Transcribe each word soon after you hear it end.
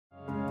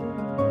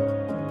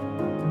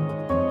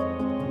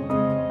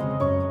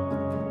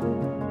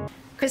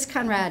Chris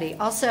Conrady,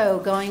 also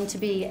going to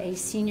be a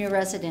senior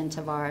resident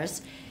of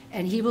ours,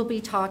 and he will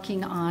be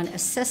talking on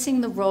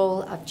assessing the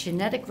role of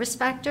genetic risk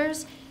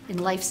factors in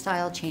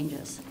lifestyle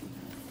changes.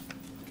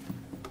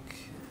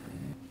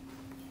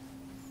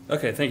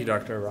 Okay, thank you,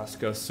 Dr.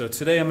 Roscoe. So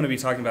today I'm going to be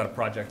talking about a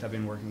project I've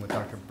been working with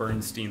Dr.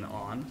 Bernstein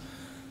on.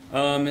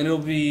 And it'll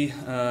be,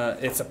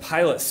 it's a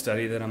pilot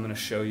study that I'm going to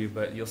show you,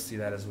 but you'll see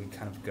that as we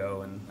kind of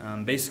go.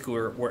 And basically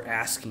we're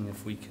asking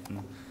if we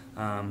can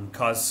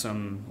cause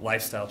some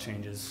lifestyle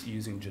changes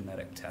using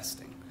genetic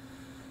testing.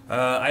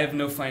 I have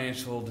no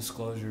financial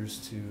disclosures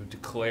to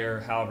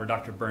declare. However,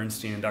 Dr.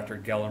 Bernstein and Dr.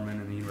 Gellerman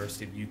in the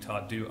University of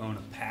Utah do own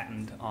a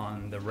patent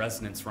on the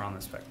resonance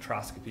Raman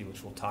spectroscopy,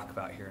 which we'll talk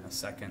about here in a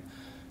second.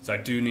 So I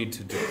do need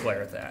to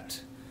declare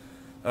that.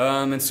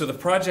 And so the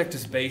project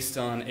is based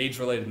on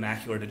age-related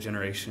macular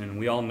degeneration, and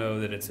we all know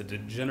that it's a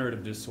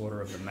degenerative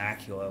disorder of the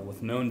macula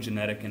with known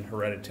genetic and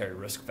hereditary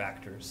risk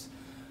factors,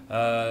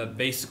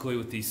 basically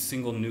with these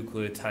single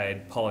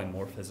nucleotide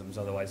polymorphisms,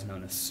 otherwise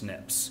known as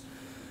SNPs.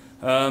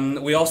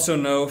 We also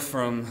know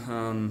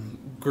from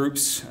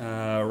groups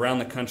around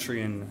the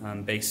country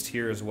and based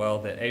here as well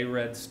that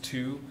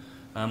RAD2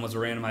 was a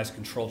randomized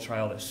control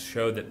trial that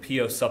showed that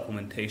PO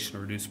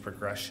supplementation reduced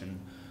progression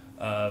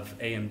of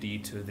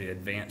AMD to the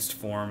advanced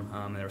form.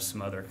 There were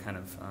some other kind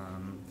of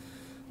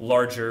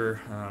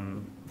larger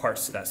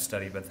parts to that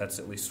study, but that's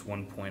at least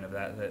one point of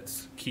that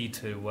that's key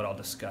to what I'll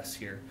discuss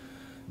here.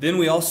 Then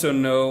we also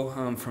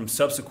know from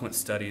subsequent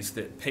studies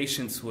that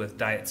patients with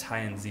diets high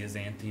in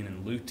zeaxanthine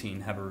and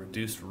lutein have a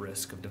reduced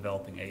risk of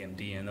developing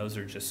AMD, and those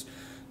are just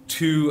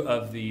two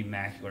of the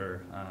macular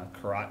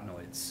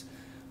carotenoids.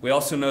 We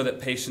also know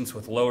that patients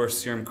with lower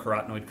serum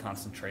carotenoid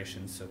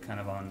concentrations, so kind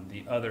of on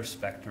the other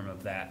spectrum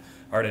of that,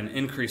 are at an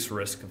increased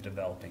risk of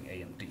developing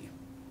AMD.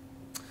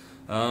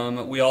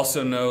 We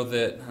also know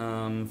that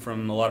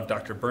from a lot of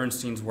Dr.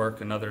 Bernstein's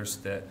work and others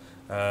that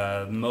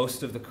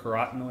most of the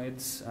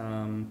carotenoids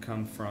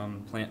come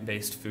from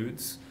plant-based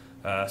foods,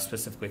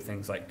 specifically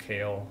things like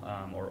kale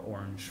or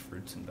orange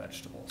fruits and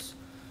vegetables.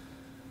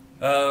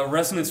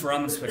 Resonance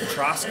Raman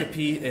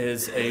spectroscopy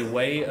is a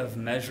way of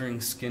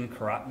measuring skin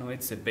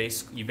carotenoids.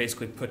 You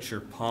basically put your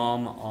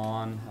palm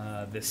on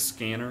this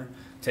scanner.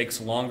 It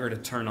takes longer to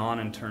turn on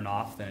and turn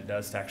off than it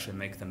does to actually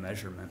make the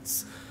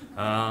measurements.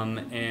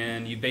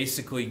 And you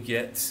basically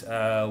get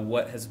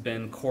what has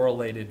been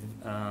correlated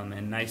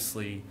and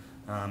nicely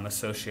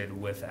associated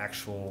with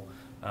actual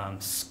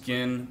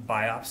skin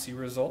biopsy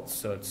results.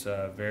 So it's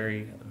a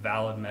very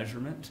valid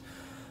measurement.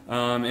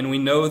 And we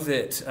know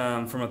that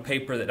from a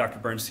paper that Dr.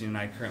 Bernstein and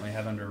I currently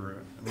have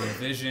under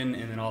revision,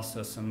 and then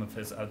also some of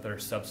his other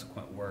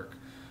subsequent work,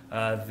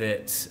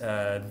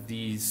 that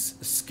these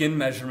skin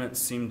measurements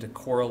seem to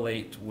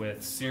correlate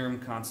with serum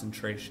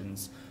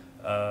concentrations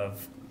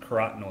of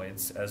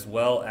carotenoids, as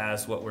well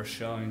as what we're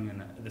showing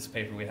in this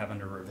paper we have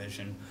under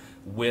revision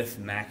with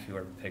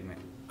macular pigment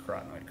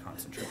carotenoid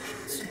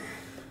concentrations.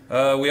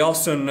 We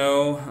also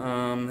know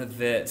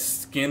that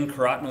skin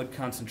carotenoid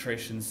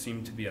concentrations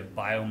seem to be a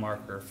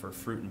biomarker for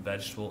fruit and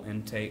vegetable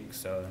intake,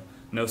 so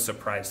no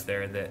surprise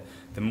there that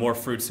the more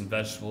fruits and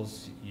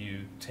vegetables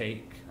you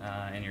take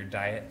in your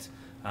diet,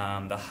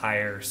 the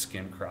higher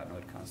skin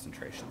carotenoid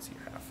concentrations you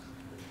have.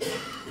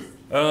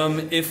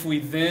 If we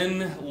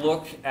then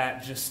look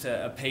at just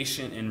a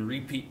patient and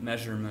repeat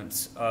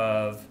measurements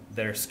of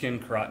their skin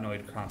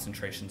carotenoid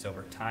concentrations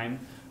over time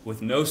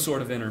with no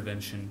sort of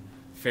intervention,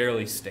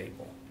 fairly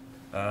stable.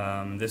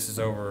 This is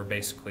over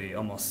basically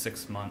almost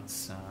 6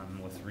 months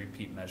with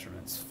repeat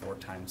measurements 4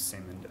 times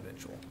same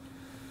individual.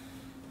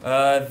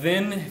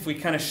 Then if we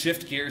kind of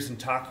shift gears and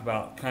talk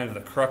about kind of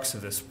the crux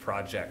of this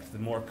project, the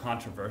more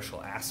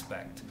controversial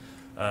aspect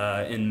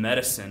in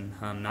medicine,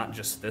 not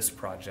just this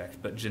project,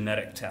 but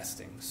genetic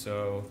testing.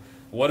 So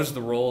what is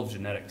the role of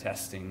genetic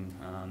testing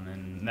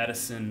in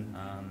medicine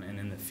and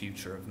in the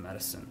future of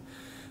medicine?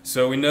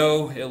 So we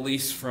know, at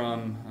least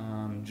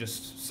from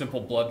just simple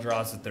blood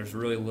draws, that there's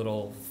really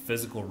little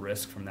physical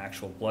risk from the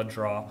actual blood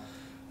draw.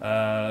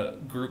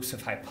 Groups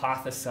have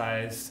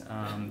hypothesized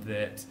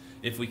that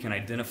if we can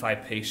identify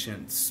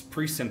patients,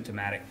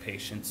 pre-symptomatic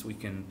patients, we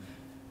can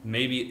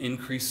maybe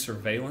increase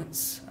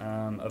surveillance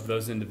of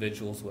those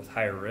individuals with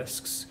higher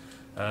risks.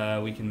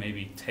 We can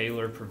maybe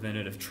tailor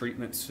preventative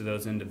treatments to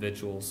those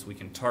individuals. We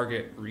can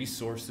target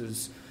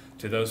resources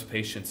to those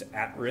patients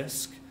at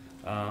risk.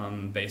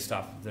 Based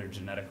off of their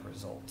genetic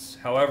results.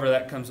 However,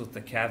 that comes with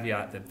the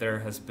caveat that there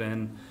has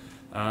been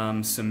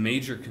some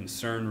major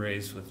concern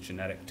raised with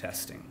genetic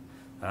testing.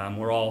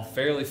 We're all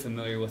fairly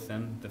familiar with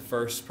them. The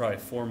first, probably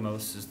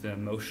foremost, is the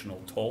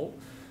emotional toll.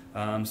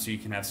 So you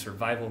can have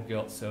survival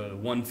guilt, so the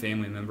one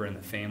family member in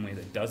the family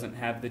that doesn't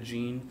have the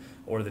gene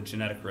or the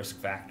genetic risk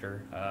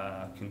factor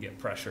can get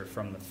pressure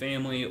from the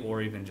family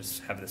or even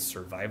just have this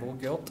survival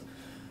guilt.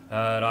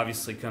 It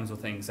obviously comes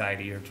with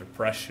anxiety or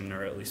depression,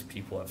 or at least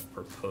people have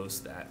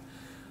proposed that.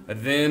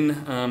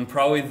 Then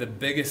probably the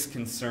biggest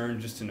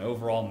concern just in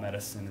overall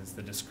medicine is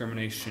the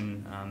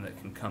discrimination that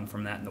can come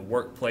from that in the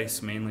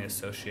workplace, mainly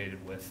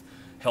associated with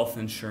health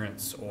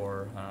insurance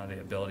or the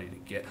ability to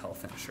get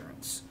health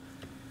insurance.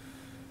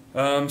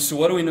 So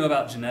what do we know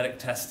about genetic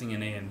testing in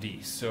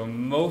AMD? So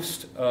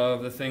most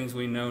of the things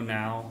we know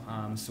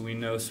now, so we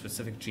know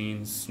specific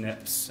genes,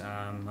 SNPs,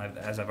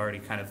 as I've already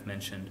kind of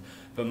mentioned,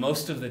 but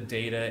most of the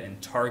data in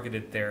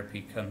targeted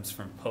therapy comes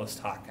from post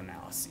hoc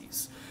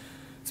analyses.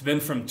 It's been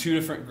from 2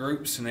 different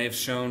groups, and they've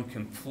shown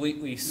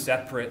completely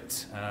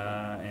separate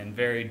and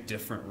very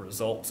different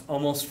results,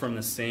 almost from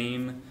the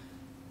same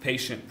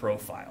patient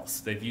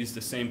profiles. They've used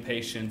the same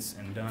patients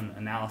and done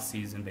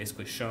analyses and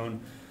basically shown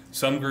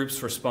some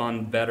groups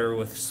respond better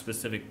with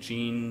specific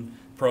gene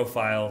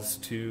profiles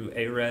to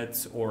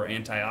RADs or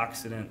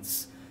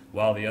antioxidants,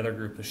 while the other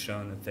group has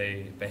shown that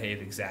they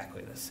behave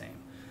exactly the same.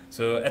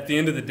 So at the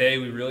end of the day,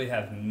 we really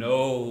have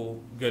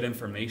no good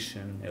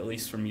information, at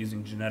least from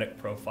using genetic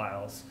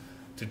profiles,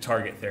 to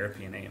target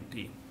therapy in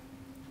AMD.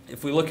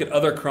 If we look at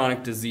other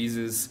chronic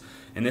diseases,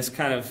 and this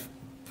kind of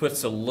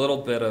puts a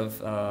little bit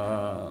of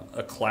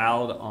a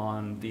cloud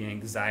on the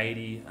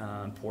anxiety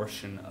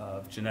portion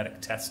of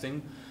genetic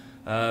testing.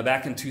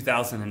 Back in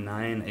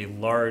 2009, a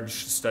large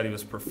study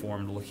was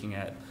performed looking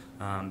at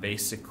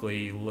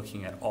basically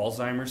looking at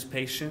Alzheimer's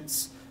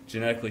patients,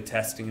 genetically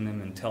testing them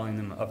and telling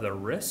them of their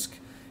risk.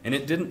 And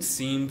it didn't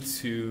seem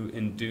to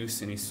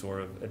induce any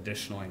sort of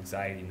additional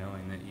anxiety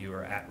knowing that you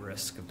are at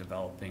risk of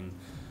developing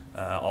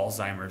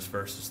Alzheimer's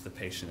versus the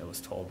patient that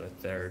was told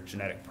that their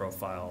genetic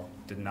profile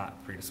did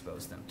not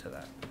predispose them to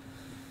that.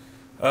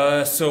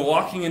 So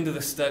walking into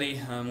the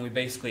study, we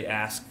basically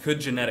asked,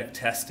 could genetic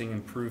testing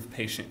improve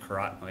patient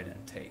carotenoid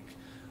intake?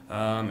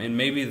 And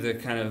maybe the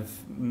kind of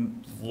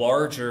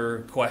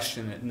larger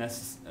question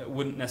that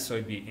wouldn't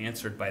necessarily be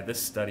answered by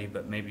this study,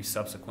 but maybe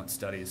subsequent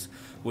studies,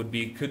 would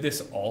be, could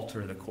this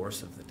alter the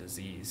course of the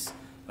disease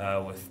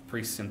with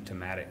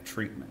pre-symptomatic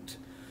treatment?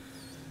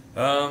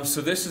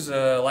 So this is,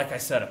 like I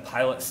said, a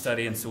pilot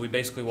study, and so we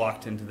basically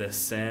walked into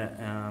this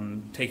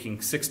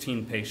taking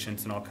 16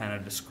 patients, and I'll kind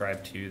of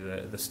describe to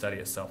you the study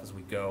itself as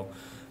we go,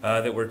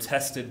 that were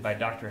tested by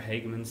Dr.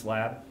 Hageman's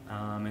lab,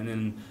 and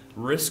then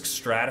risk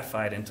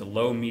stratified into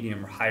low,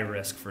 medium, or high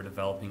risk for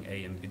developing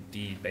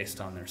AMD based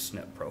on their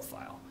SNP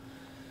profile.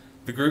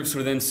 The groups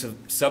were then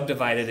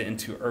subdivided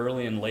into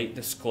early and late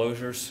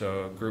disclosures,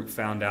 so a group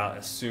found out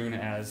as soon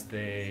as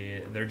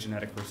their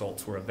genetic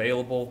results were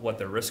available what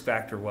their risk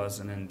factor was,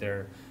 and then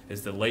there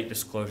is the late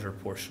disclosure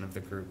portion of the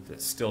group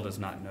that still does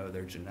not know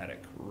their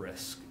genetic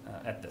risk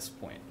at this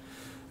point.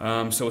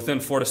 So within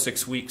 4 to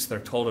 6 weeks, they're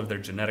told of their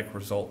genetic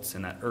results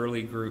in that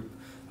early group.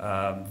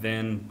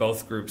 Then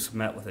both groups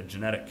met with a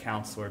genetic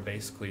counselor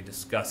basically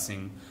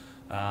discussing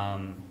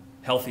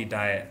healthy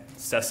diet,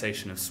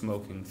 cessation of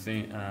smoking,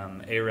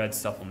 RAD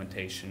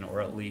supplementation, or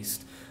at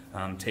least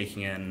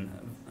taking in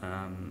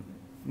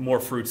more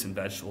fruits and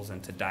vegetables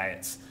into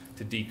diets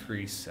to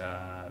decrease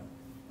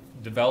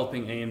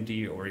developing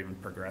AMD or even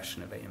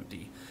progression of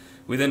AMD.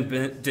 We then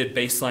did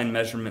baseline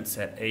measurements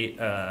at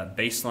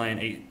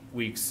baseline 8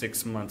 weeks,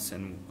 6 months,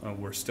 and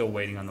we're still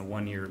waiting on the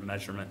 1-year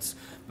measurements,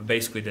 but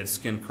basically did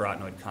skin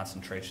carotenoid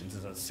concentrations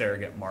as a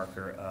surrogate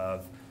marker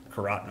of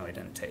carotenoid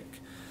intake.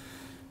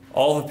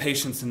 All the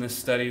patients in this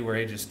study were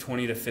ages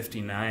 20 to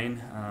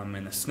 59, and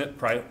the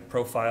SNP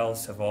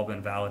profiles have all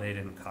been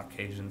validated in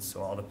Caucasians,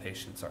 so all the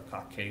patients are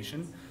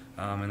Caucasian.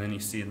 And then you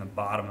see in the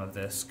bottom of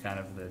this kind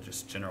of the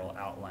just general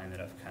outline that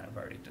I've kind of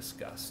already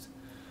discussed.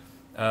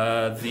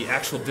 The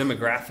actual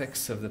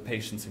demographics of the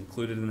patients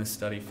included in this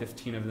study,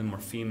 15 of them were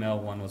female,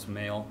 1 was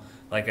male.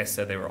 Like I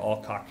said, they were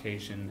all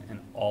Caucasian and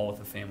all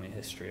with a family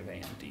history of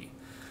AMD.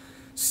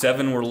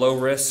 7 were low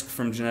risk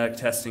from genetic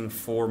testing,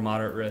 4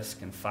 moderate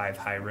risk, and 5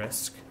 high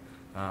risk.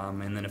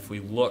 And then if we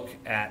look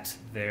at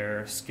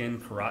their skin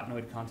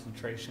carotenoid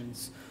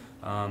concentrations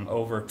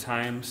over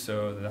time,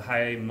 so the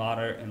high,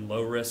 moderate, and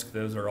low risk,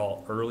 those are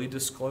all early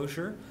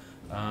disclosure.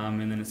 And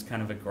then it's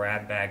kind of a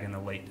grab bag in the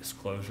late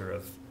disclosure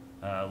of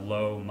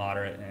low,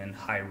 moderate, and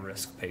high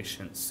risk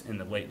patients in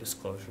the late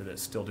disclosure that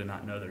still do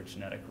not know their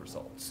genetic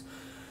results.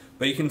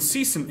 But you can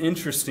see some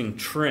interesting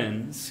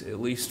trends, at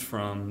least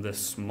from this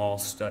small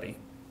study.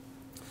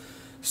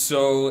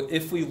 So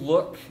if we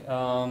look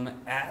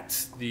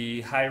at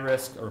the high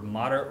risk or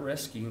moderate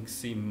risk, you can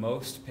see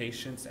most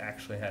patients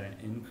actually had an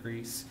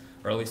increase,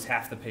 or at least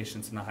half the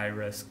patients in the high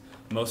risk,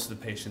 most of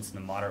the patients in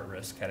the moderate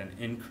risk had an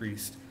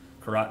increased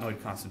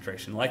carotenoid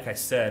concentration. Like I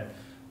said,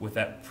 with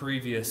that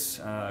previous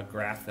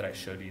graph that I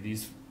showed you,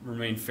 these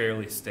remain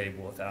fairly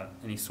stable without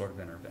any sort of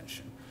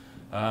intervention.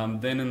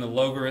 Then in the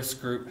low risk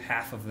group,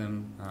 half of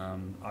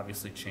them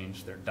obviously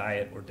changed their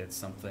diet or did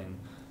something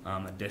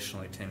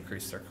additionally to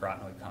increase their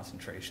carotenoid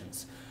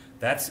concentrations.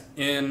 That's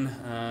in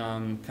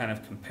kind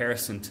of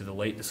comparison to the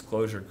late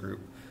disclosure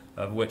group,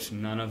 of which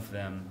none of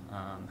them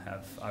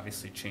have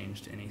obviously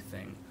changed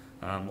anything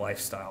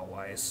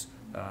lifestyle-wise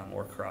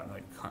or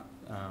carotenoid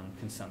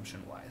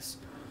consumption-wise.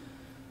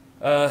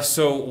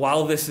 So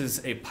while this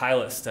is a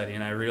pilot study,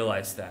 and I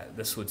realize that,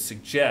 this would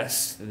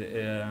suggest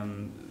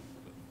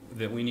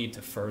that we need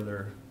to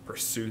further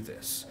pursue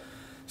this.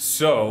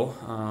 So,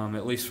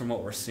 at least from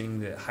what we're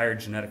seeing, the higher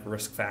genetic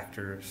risk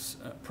factors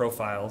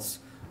profiles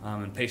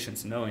and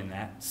patients knowing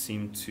that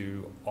seem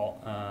to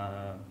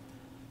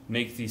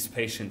make these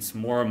patients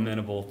more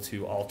amenable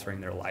to altering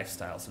their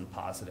lifestyles in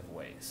positive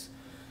ways.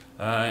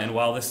 And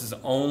while this is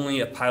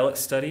only a pilot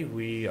study,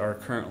 we are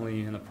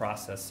currently in the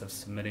process of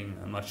submitting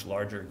a much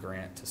larger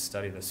grant to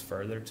study this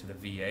further to the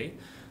VA,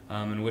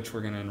 in which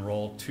we're going to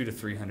enroll 200 to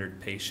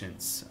 300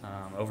 patients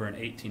over an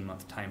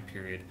 18-month time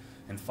period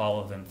and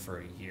follow them for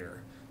a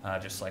year,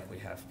 just like we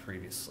have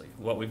previously.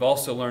 What we've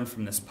also learned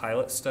from this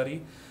pilot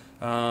study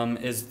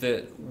is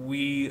that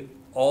we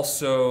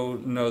also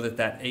know that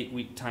that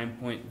 8-week time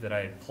point that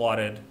I had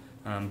plotted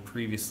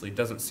previously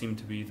doesn't seem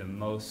to be the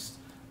most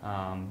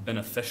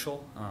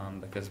beneficial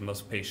because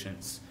most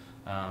patients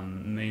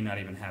may not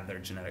even have their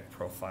genetic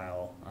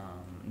profile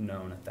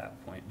known at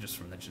that point just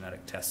from the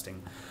genetic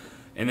testing.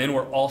 And then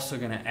we're also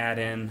going to add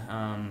in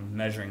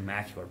measuring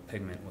macular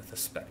pigment with a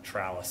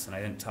spectralis, and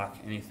I didn't talk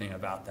anything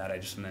about that. I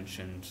just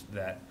mentioned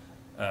that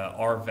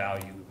R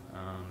value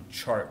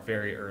chart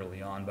very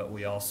early on, but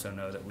we also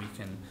know that we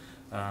can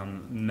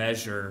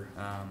measure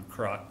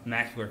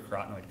macular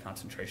carotenoid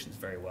concentrations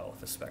very well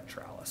with a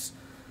spectralis.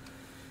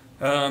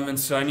 And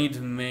so I need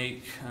to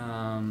make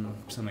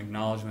some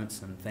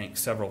acknowledgments and thank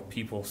several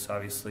people. So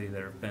obviously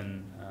there have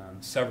been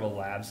several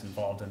labs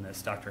involved in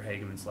this, Dr.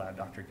 Hageman's lab,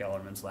 Dr.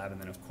 Gellerman's lab,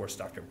 and then of course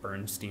Dr.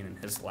 Bernstein and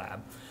his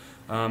lab.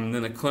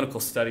 Then the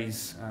clinical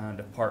studies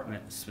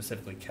department,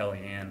 specifically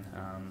Kellyanne,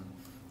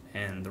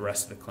 and the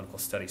rest of the clinical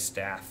study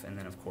staff, and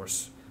then of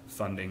course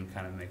funding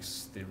kind of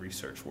makes the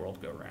research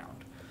world go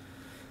round.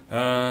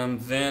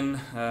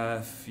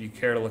 If you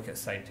care to look at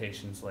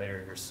citations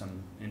later, here's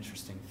some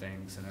interesting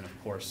things. And then,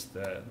 of course,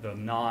 the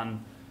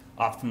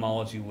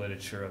non-ophthalmology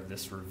literature of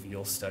this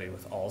REVEAL study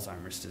with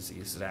Alzheimer's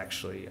disease is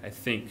actually, I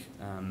think,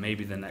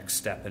 maybe the next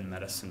step in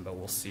medicine, but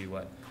we'll see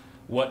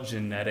what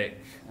genetic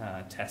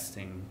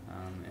testing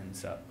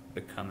ends up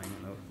becoming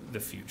in the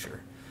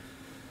future.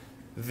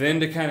 Then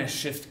to kind of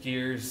shift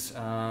gears to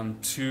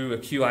a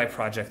QI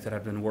project that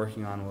I've been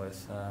working on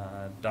with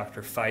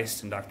Dr.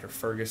 Feist and Dr.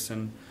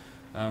 Ferguson.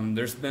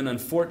 There's been,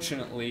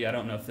 unfortunately, I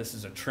don't know if this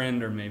is a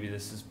trend or maybe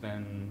this has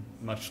been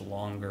much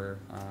longer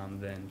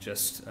than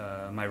just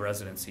my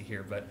residency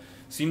here, but it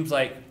seems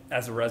like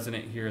as a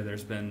resident here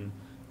there's been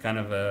kind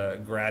of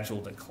a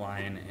gradual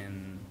decline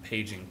in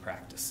paging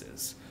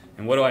practices.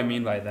 And what do I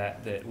mean by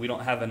that? That we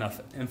don't have enough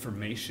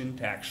information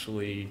to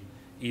actually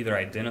either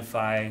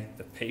identify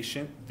the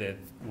patient that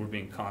we're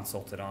being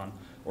consulted on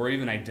or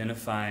even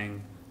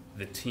identifying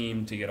the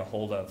team to get a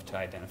hold of to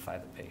identify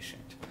the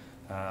patient.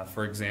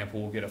 For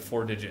example, we'll get a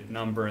 4-digit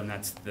number, and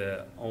that's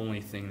the only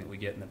thing that we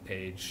get in the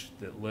page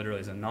that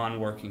literally is a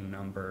non-working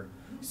number.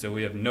 So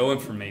we have no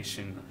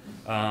information,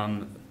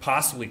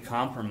 possibly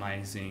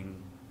compromising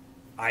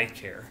eye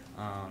care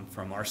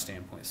from our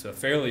standpoint. So a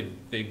fairly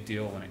big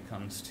deal when it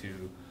comes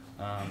to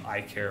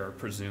eye care,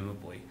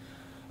 presumably.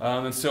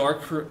 And so our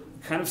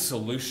kind of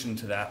solution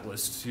to that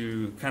was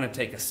to kind of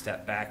take a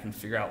step back and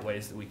figure out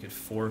ways that we could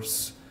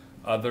force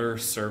other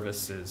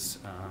services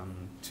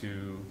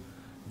to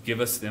give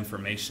us the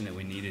information that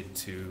we needed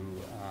to,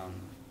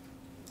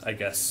 I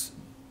guess,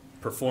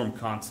 perform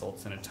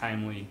consults in a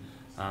timely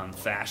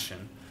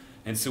fashion.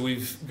 And so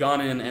we've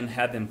gone in and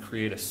had them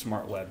create a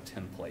smart web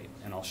template,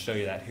 and I'll show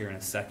you that here in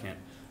a second,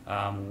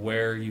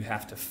 where you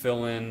have to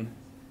fill in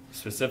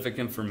specific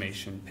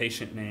information,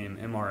 patient name,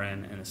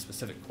 MRN, and a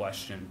specific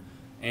question,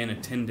 and a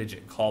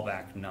 10-digit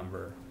callback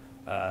number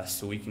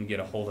so we can get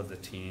a hold of the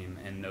team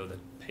and know the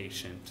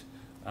patient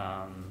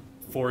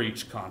for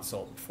each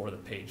consult before the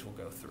page will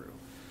go through.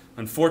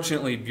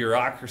 Unfortunately,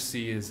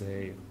 bureaucracy is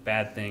a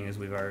bad thing, as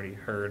we've already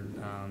heard.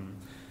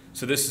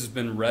 So this has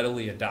been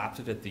readily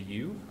adopted at the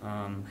U.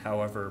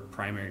 However,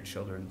 Primary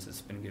Children's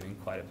has been giving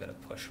quite a bit of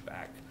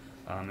pushback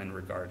in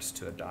regards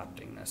to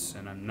adopting this.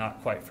 And I'm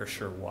not quite for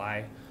sure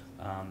why,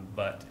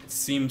 but it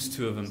seems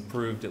to have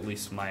improved at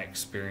least my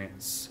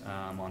experience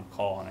on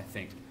call, and I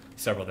think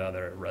several of the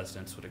other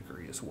residents would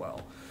agree as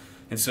well.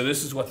 And so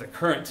this is what the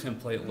current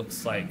template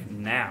looks like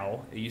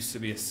now. It used to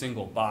be a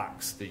single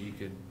box that you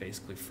could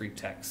basically free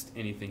text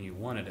anything you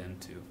wanted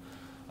into.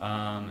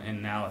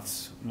 And now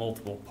it's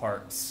multiple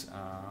parts.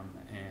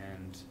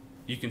 And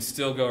you can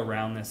still go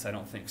around this. I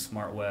don't think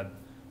SmartWeb,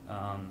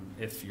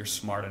 if you're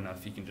smart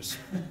enough, you can just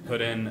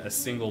put in a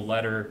single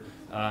letter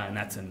and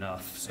that's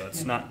enough. So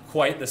it's not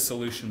quite the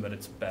solution, but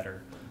it's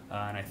better.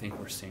 And I think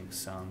we're seeing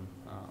some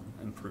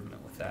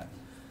improvement with that.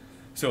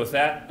 So with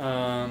that,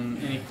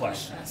 any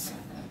questions?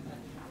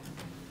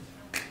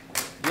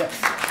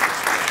 Yes.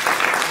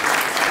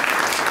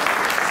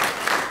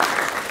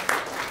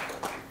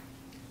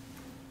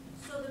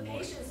 So the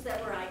patients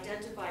that were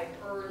identified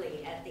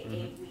early at the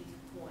 8-week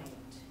point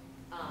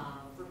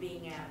for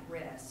being at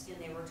risk, and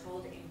they were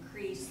told to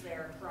increase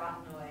their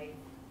carotenoid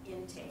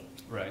intake.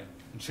 Right.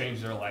 And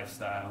change their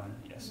lifestyle. And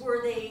yes.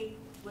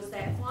 Was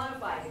that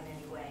quantified in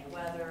any way,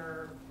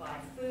 whether by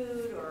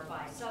food or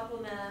by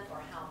supplement,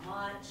 or how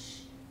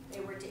much they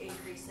were to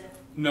increase it?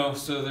 No.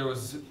 So there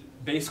was.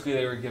 Basically,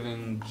 they were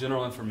given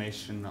general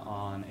information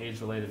on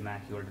age-related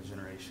macular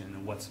degeneration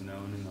and what's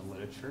known in the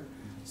literature.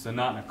 So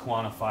not in a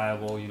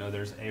quantifiable,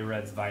 there's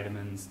RADs,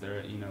 vitamins, there,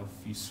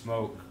 if you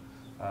smoke,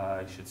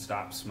 you should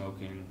stop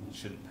smoking, you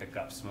shouldn't pick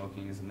up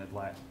smoking as a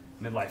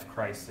midlife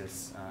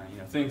crisis,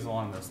 things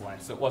along those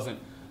lines. So it wasn't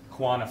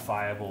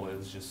quantifiable, it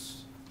was just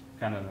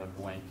kind of a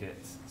blanket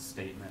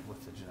statement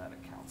with the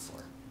genetic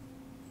counselor.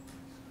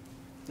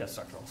 Yes,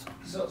 Dr. Olson.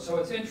 So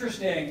it's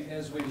interesting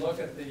as we look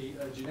at the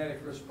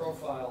genetic risk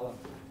profile,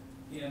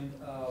 and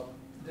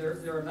there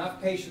are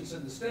enough patients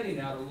in the study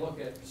now to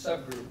look at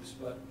subgroups,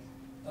 but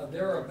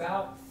there are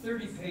about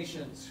 30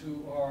 patients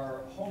who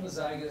are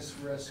homozygous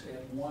risk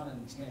at 1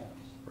 in 10.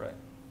 Right.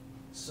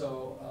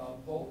 So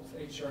both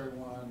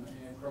HRA1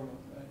 and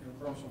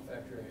chromosome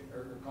factor VIII,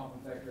 or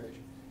complement factor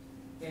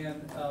VIII.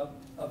 And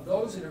of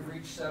those that have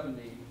reached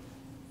 70,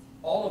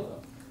 all of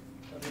them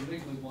have been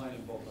legally blind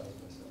in both eyes.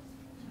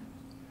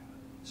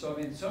 So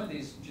I mean, some of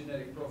these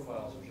genetic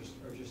profiles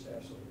are just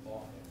absolutely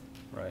awful.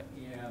 Right.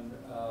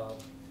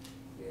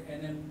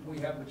 And then we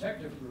have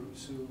protective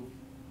groups who,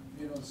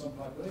 in some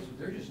populations,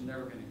 they're just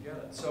never going to get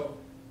it. So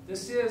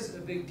this is a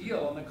big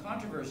deal, and the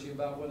controversy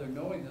about whether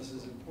knowing this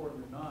is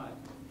important or not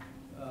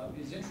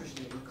is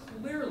interesting.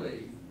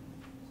 Clearly,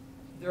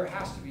 there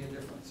has to be a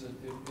difference in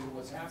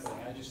what's happening.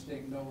 I just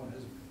think no one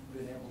has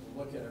been able to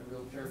look at it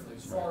real carefully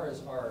as far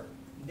as our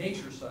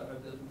nature side,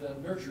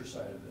 the nurture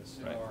side of this,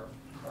 right.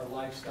 Our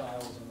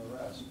lifestyles and the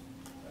rest.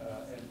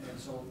 And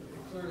so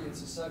clearly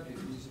it's a subject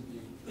that needs to be,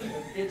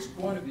 it's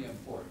going to be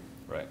important.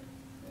 Right.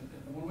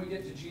 And when we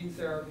get to gene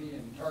therapy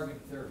and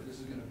targeted therapy, this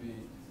is going to be,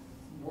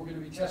 we're going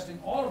to be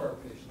testing all of our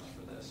patients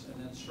for this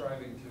and then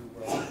striving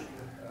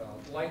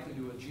to likely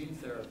do a gene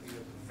therapy to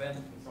prevent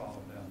the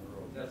problem down the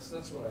road. That's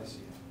what I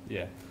see.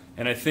 Yeah,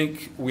 and I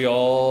think we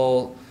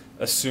all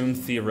assume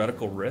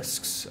theoretical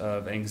risks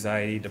of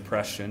anxiety,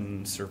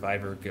 depression,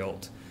 survivor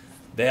guilt.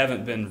 They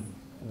haven't been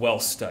well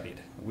studied.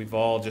 We've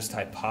all just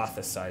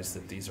hypothesized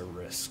that these are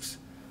risks.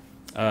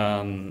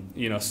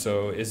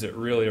 So is it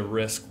really a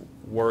risk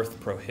worth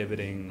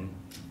prohibiting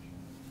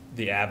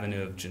the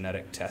avenue of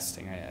genetic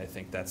testing? I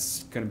think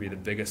that's going to be the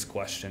biggest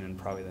question in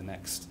probably the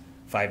next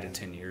 5 to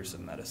 10 years of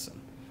medicine.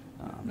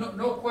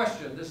 No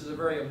question, this is a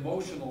very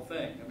emotional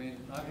thing. I mean,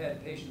 I've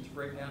had patients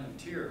break down in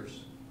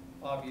tears,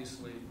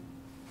 obviously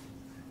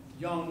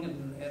young,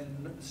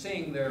 and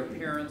seeing their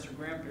parents or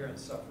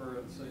grandparents suffer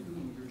and say,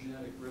 ooh, your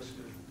genetic risk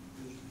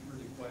is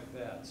really quite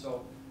bad.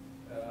 So,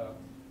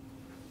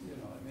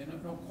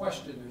 no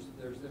question,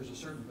 there's a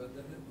certain, but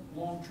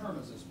long term,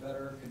 is this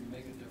better? Can you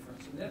make a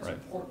difference? And that's right.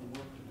 important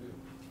work to do.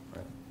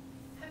 Right.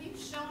 Have you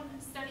shown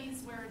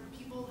studies where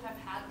people have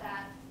had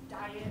that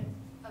diet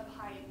of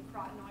high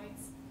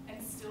carotenoids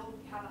and still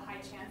have a high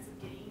chance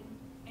of getting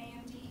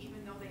AMD,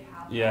 even though they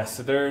have? Yeah,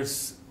 so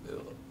there's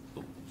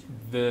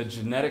the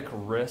genetic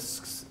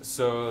risks.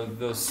 So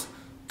those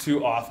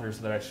two authors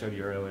that I showed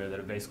you earlier that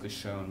have basically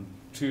shown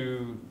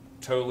two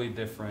totally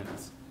different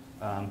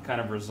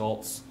kind of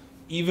results,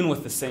 even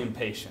with the same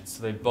patients.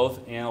 So they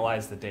both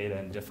analyzed the data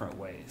in different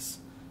ways.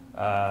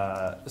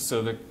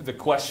 So the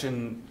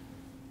question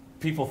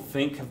people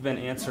think have been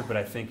answered, but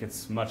I think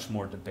it's much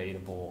more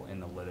debatable in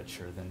the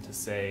literature than to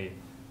say,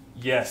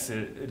 yes,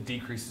 it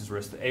decreases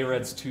risk. The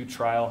ARADS 2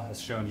 trial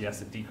has shown,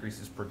 yes, it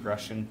decreases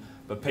progression,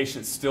 but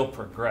patients still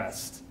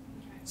progressed.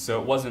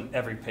 So it wasn't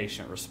every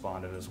patient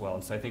responded as well.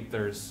 And so I think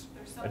there's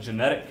a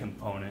genetic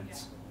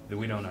component that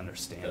we don't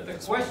understand. The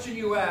question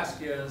you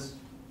ask is,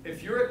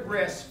 if you're at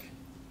risk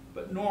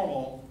but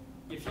normal,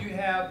 if you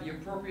have the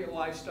appropriate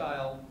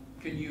lifestyle,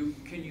 can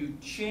you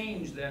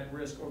change that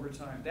risk over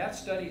time? That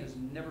study has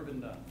never been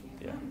done.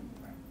 Yeah.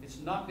 It's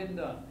not been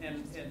done.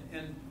 And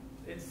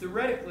it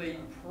theoretically,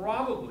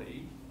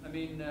 probably, I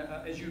mean,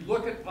 as you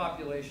look at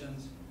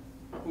populations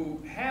who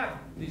have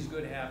these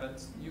good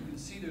habits, you can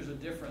see there's a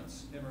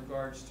difference in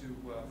regards to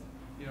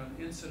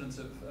incidence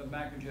of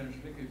macular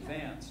degeneration, particularly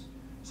advanced.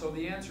 So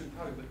the answer is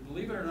probably, but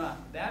believe it or not,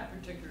 that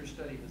particular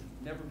study has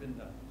never been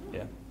done.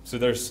 Yeah. So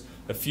there's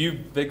a few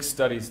big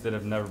studies that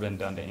have never been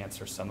done to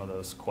answer some of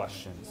those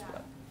questions.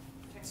 Yeah.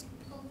 But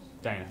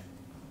Diana.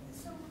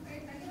 So I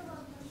get a lot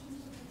of questions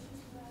from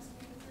patients who ask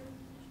me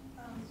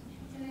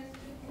and if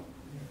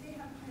they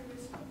have high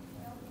risk of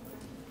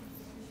developing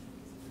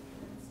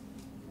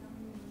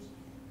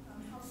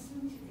how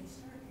soon should they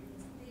start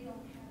if they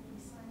don't have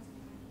any signs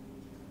of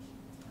macular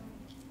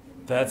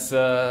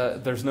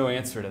degeneration? There's no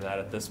answer to that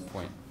at this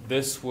point.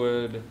 This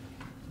would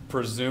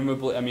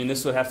presumably,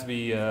 this would have to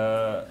be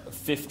a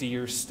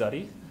 50-year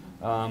study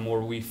where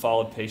we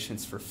followed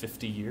patients for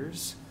 50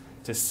 years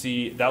to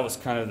see. That was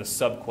kind of the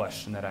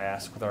sub-question that I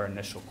asked with our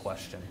initial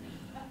question.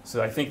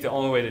 So I think the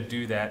only way to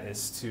do that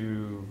is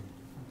to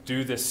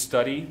do this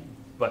study,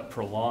 but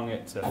prolong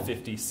it to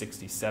 50,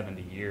 60,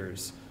 70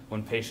 years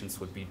when patients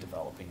would be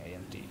developing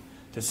AMD,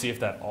 to see if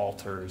that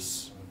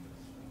alters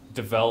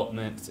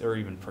development or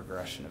even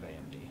progression of AMD.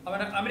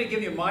 I'm going to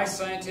give you my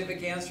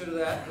scientific answer to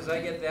that, because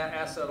I get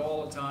asked that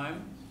all the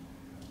time.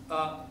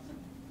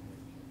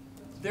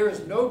 There is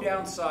no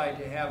downside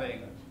to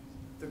having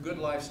the good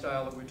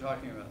lifestyle that we're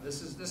talking about.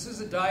 This is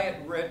a diet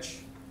rich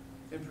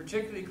in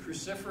particularly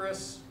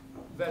cruciferous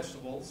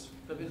vegetables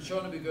that have been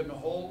shown to be good in a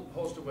whole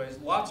host of ways.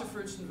 Lots of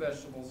fruits and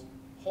vegetables,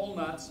 whole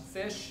nuts,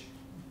 fish,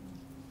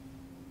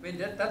 I mean,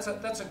 that's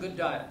a good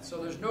diet.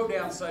 So there's no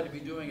downside to be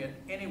doing it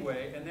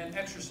anyway. And then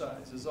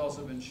exercise has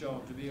also been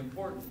shown to be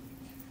important.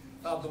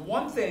 The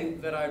one thing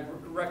that I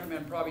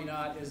recommend probably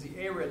not is the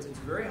AREDs. It's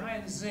very high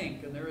in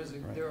zinc, and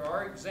there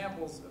are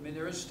examples. I mean,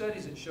 there is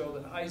studies that show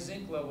that high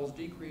zinc levels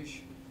decrease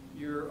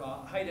your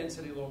high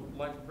density low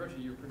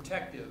lipoprotein, your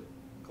protective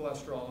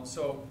cholesterol. And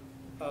so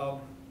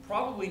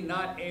probably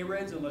not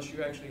AREDs unless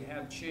you actually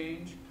have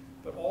change.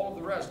 But all of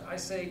the rest, I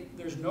say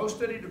there's no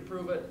study to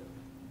prove it.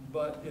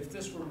 But if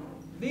this were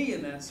me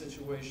in that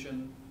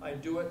situation,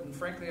 I'd do it. And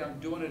frankly, I'm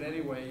doing it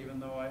anyway, even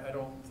though I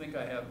don't think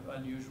I have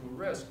unusual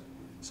risk.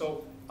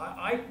 So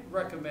I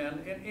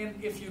recommend,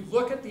 and if you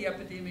look at the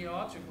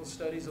epidemiological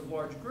studies of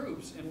large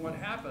groups and what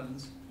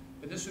happens,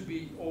 and this would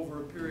be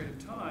over a period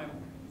of time,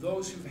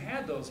 those who've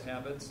had those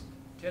habits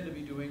tend to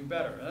be doing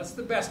better. And that's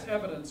the best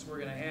evidence we're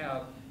going to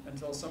have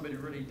until somebody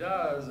really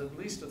does at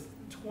least a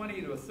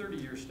 20 to a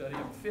 30-year study,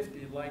 of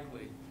 50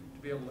 likely,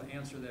 to be able to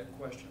answer that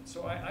question.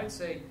 So I'd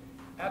say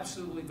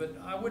absolutely, but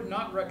I would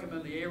not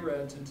recommend the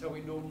AREDs until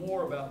we know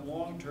more about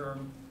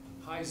long-term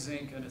high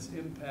zinc and its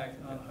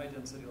impact on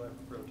high-density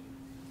lipoprotein.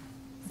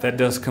 That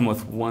does come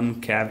with one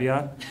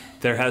caveat.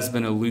 There has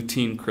been a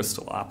lutein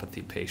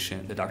crystallopathy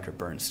patient that Dr.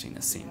 Bernstein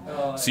has seen.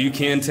 So you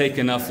can take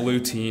enough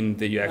lutein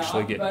that you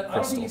actually get but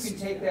crystals. I don't think you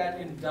can take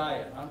that in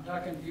diet.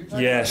 You're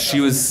talking Yeah, about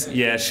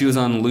she was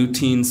on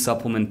lutein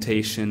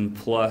supplementation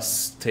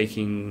plus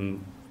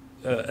taking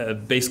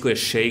basically a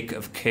shake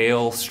of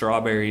kale,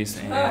 strawberries,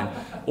 and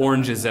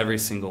oranges every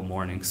single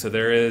morning. So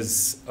there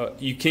is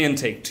you can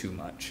take too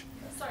much.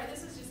 Sorry,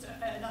 this is just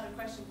another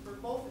question for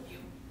both of you.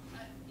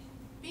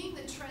 Being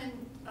the trend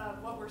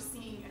of what we're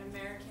seeing in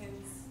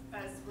Americans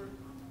as we're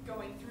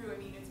going through, I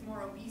mean, it's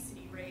more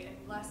obesity rate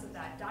and less of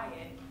that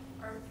diet.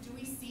 Do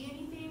we see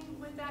anything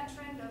with that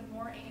trend of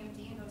more AMD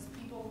in those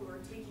people who are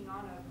taking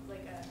on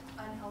an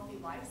unhealthy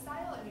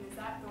lifestyle? I mean, is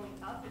that going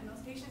up in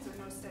those patients, or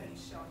no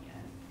studies shown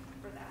yet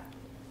for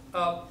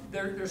that?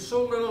 There's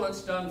so little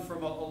that's done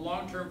from a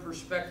long-term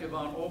perspective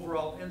on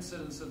overall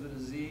incidence of the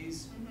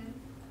disease.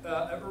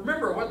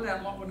 Remember, wasn't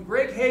that long, when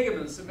Greg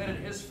Hageman submitted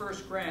his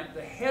first grant,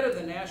 the head of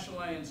the National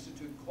Eye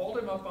Institute called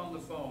him up on the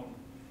phone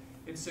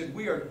and said,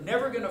 we are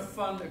never going to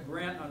fund a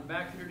grant on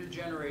macular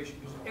degeneration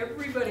because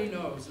everybody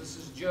knows this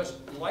is just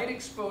light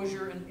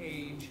exposure and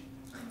age,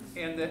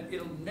 and that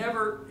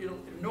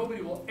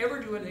nobody will ever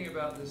do anything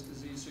about this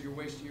disease, so you're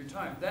wasting your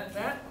time.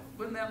 That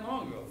wasn't that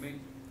long ago. I mean,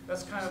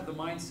 that's kind of the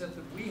mindset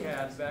that we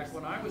had back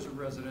when I was a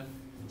resident.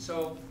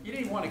 So you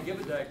didn't want to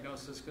give a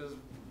diagnosis because,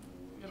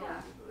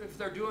 if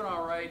they're doing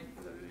all right,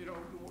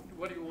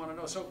 what do you want to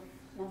know? So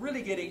we're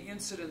really getting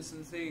incidents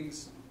and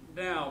things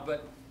now,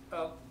 but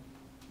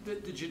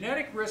the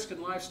genetic risk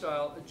and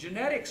lifestyle,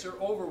 genetics are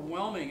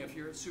overwhelming if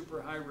you're at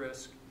super high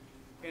risk,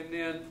 and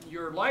then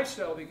your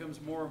lifestyle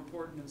becomes more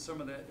important in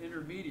some of that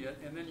intermediate,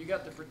 and then you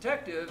got the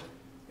protective,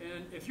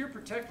 and if you're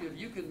protective,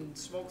 you can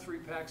smoke 3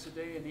 packs a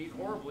day and eat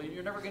horribly, and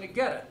you're never going to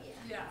get it.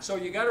 Yeah. So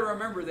you got to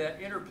remember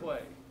that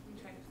interplay.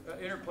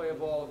 Interplay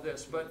of all of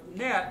this. But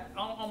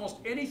almost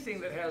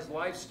anything that has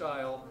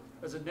lifestyle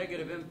as a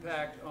negative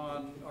impact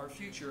on our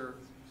future,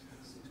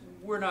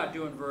 we're not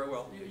doing very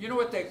well. You know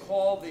what they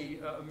call the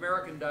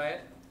American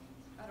diet?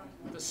 I don't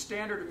know. The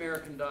standard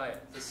American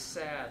diet, the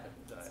SAD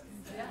diet.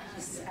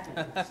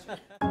 Yeah.